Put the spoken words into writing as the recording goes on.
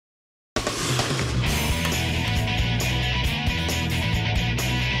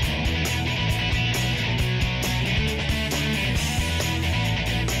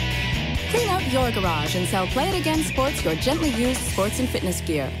Garage and sell Play It Again Sports, your gently used sports and fitness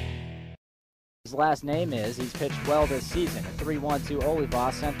gear. His last name is, he's pitched well this season. A 3-1 to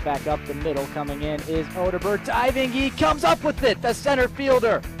Olivas, sent back up the middle. Coming in is Oderberg, diving, he comes up with it, the center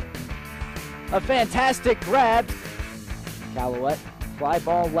fielder. A fantastic grab. Calouette, fly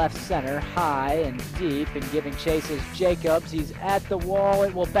ball left center, high and deep, and giving chase is Jacobs. He's at the wall,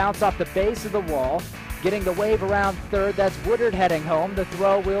 it will bounce off the base of the wall. Getting the wave around third, that's Woodard heading home. The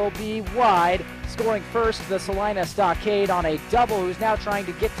throw will be wide. Scoring first, the Salina Stockade on a double, who's now trying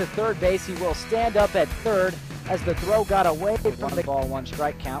to get to third base. He will stand up at third as the throw got away from the ball. 1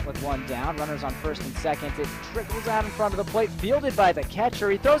 strike count with 1 down. Runners on first and second. It trickles out in front of the plate, fielded by the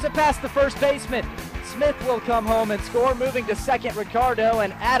catcher. He throws it past the first baseman. Smith will come home and score. Moving to second, Ricardo,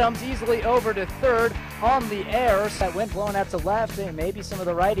 and Adams easily over to third on the air. That wind blowing out to left, and maybe some of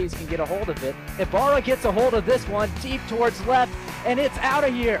the righties can get a hold of it. Ibarra gets a hold of this one deep towards left, and it's out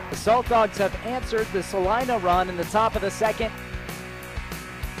of here. The Saltdogs have answered the Salina run in the top of the second.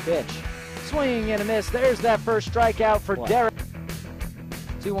 Pitch. Swing and a miss. There's that first strikeout for Derek.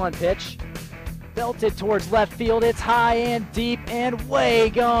 2-1 pitch. Belted towards left field. It's high and deep and way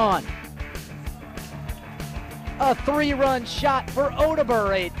gone. A 3-run shot for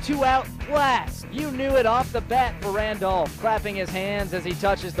Oderberg, a 2-out blast. You knew it off the bat for Randolph, clapping his hands as he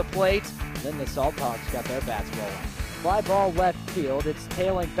touches the plate. Then the Saltdogs got their bats rolling. Fly ball left field, it's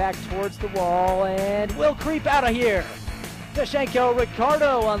tailing back towards the wall and will creep out of here. Dashenko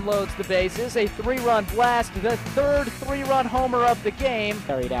Ricardo unloads the bases, a 3-run blast, the third 3-run homer of the game.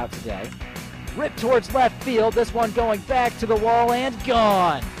 Carried out today. Ripped towards left field, this one going back to the wall and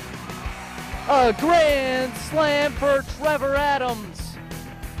gone. A grand slam for Trevor Adams.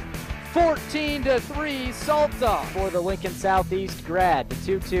 14-3 Saltdogs for the Lincoln Southeast grad.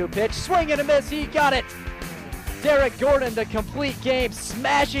 The 2-2 pitch, swing and a miss, he got it. Derek Gordon, the complete game,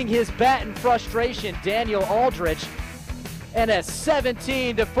 smashing his bat in frustration. Daniel Aldrich, and a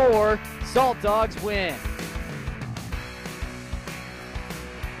 17-4 Saltdogs win.